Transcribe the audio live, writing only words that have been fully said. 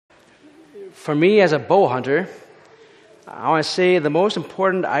for me as a bow hunter, I want to say the most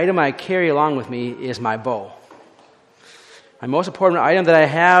important item I carry along with me is my bow. My most important item that I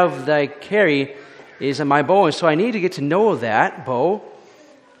have that I carry is my bow, and so I need to get to know that bow.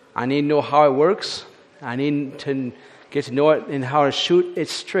 I need to know how it works. I need to get to know it and how to shoot it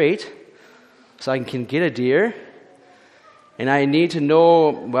straight so I can get a deer. And I need to know,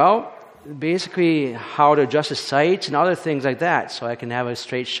 well, basically how to adjust the sights and other things like that so I can have a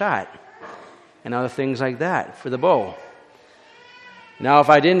straight shot and other things like that for the bow. Now,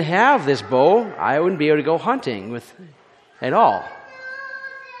 if I didn't have this bow, I wouldn't be able to go hunting at all.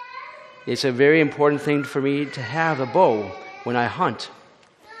 It's a very important thing for me to have a bow when I hunt.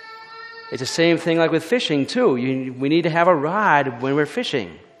 It's the same thing like with fishing too. We need to have a rod when we're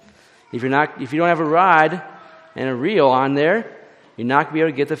fishing. If you don't have a rod and a reel on there, you're not going to be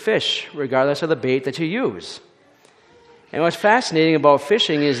able to get the fish, regardless of the bait that you use. And what's fascinating about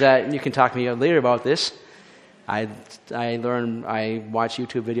fishing is that, and you can talk to me later about this, I watch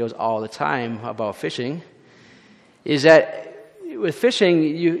YouTube videos all the time about fishing, is that with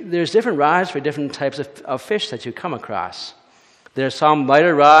fishing, there's different rods for different types of fish that you come across. There's some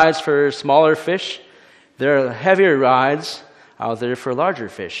lighter rods for smaller fish. There are heavier rods out there for larger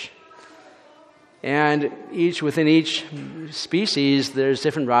fish. And within each species, there's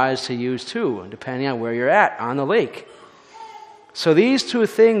different rods to use too, depending on where you're at on the lake. So these two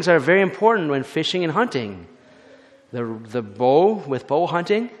things are very important when fishing and hunting. The bow with bow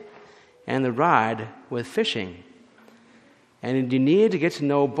hunting and the rod with fishing. And you need to get to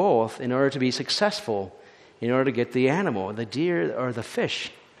know both in order to be successful, in order to get the animal, the deer or the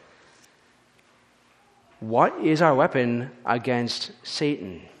fish. What is our weapon against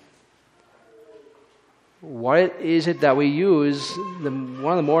Satan? What is it that we use,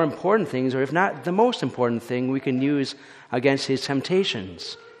 one of the more important things, or if not the most important thing we can use against his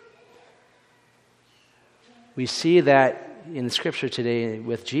temptations? We see that in the Scripture today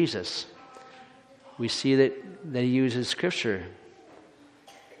with Jesus. We see that he uses Scripture.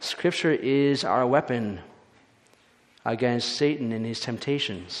 Scripture is our weapon against Satan and his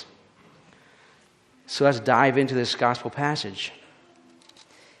temptations. So let's dive into this gospel passage.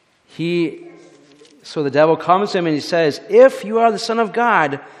 So the devil comes to him and he says, "If you are the Son of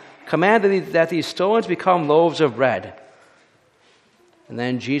God, command that these stones become loaves of bread." And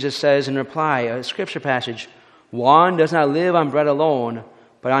then Jesus says in reply, a scripture passage, "One does not live on bread alone,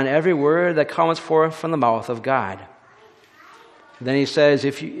 but on every word that comes forth from the mouth of God." And then he says,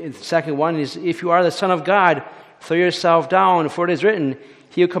 the second one is, "If you are the Son of God, throw yourself down, for it is written,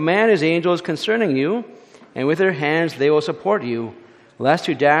 He will command His angels concerning you, and with their hands they will support you, lest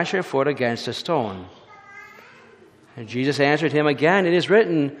you dash your foot against a stone." And Jesus answered him again, "It is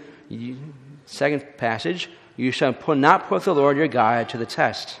written," second passage, "You shall not put the Lord your God to the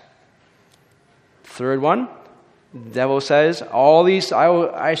test." Third one, the devil says, "All these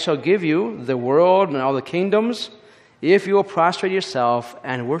I shall give you, the world and all the kingdoms, if you will prostrate yourself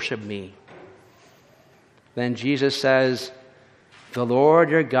and worship me." Then Jesus says, "The Lord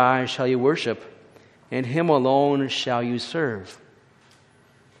your God shall you worship, and Him alone shall you serve."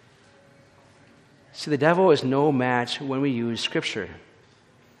 See, the devil is no match when we use Scripture.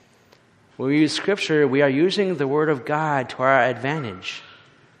 When we use Scripture, we are using the Word of God to our advantage.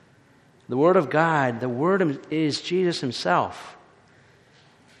 The Word of God, the Word is Jesus Himself.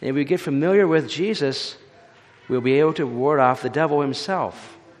 And if we get familiar with Jesus, we'll be able to ward off the devil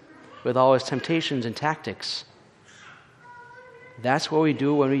himself with all his temptations and tactics. That's what we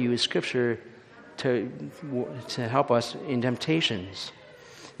do when we use Scripture to help us in temptations.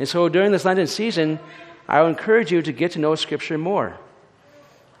 And so during this Lenten season, I would encourage you to get to know Scripture more.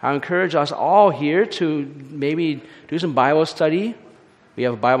 I encourage us all here to maybe do some Bible study. We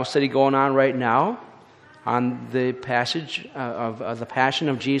have a Bible study going on right now on the passage of the Passion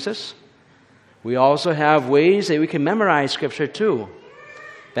of Jesus. We also have ways that we can memorize Scripture too.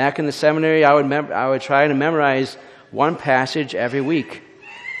 Back in the seminary, I would try to memorize one passage every week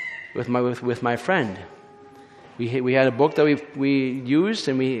with my friend. We had a book that we used,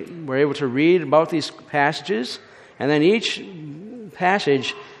 and we were able to read about these passages, and then each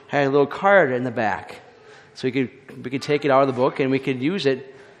passage had a little card in the back. So we could take it out of the book, and we could use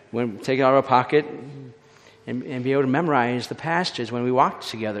it take it out of our pocket and be able to memorize the passages when we walked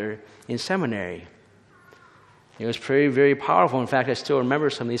together in seminary. It was very, very powerful. In fact, I still remember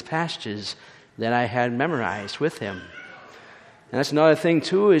some of these passages that I had memorized with him. And that's another thing,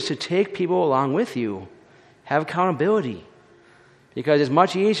 too, is to take people along with you. Have accountability. Because it's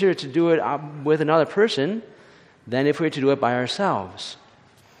much easier to do it with another person than if we were to do it by ourselves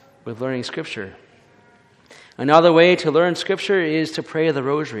with learning Scripture. Another way to learn Scripture is to pray the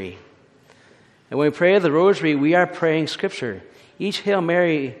Rosary. And when we pray the rosary, we are praying Scripture. Each Hail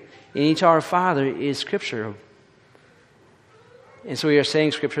Mary and each Our Father is Scripture. And so we are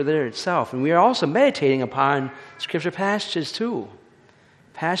saying Scripture there itself. And we are also meditating upon Scripture passages too.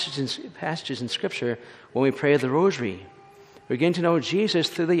 Passages in Scripture when we pray the rosary. We begin to know Jesus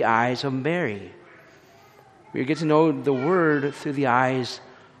through the eyes of Mary. We get to know the Word through the eyes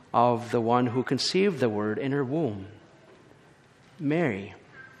of the one who conceived the Word in her womb, Mary.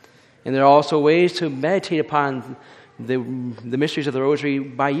 And there are also ways to meditate upon the mysteries of the rosary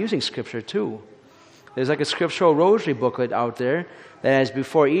by using Scripture too. There's like a scriptural rosary booklet out there that has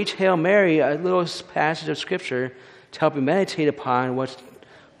before each Hail Mary a little passage of Scripture to help you meditate upon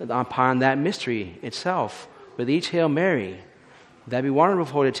that mystery itself with each Hail Mary. That'd be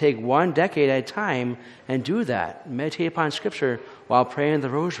wonderful to take one decade at a time and do that. Meditate upon Scripture while praying the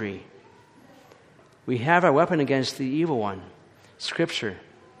rosary. We have our weapon against the evil one, Scripture.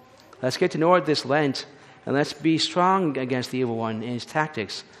 Let's get to know it this Lent, and let's be strong against the evil one and his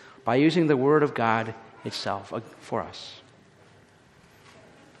tactics by using the Word of God itself for us.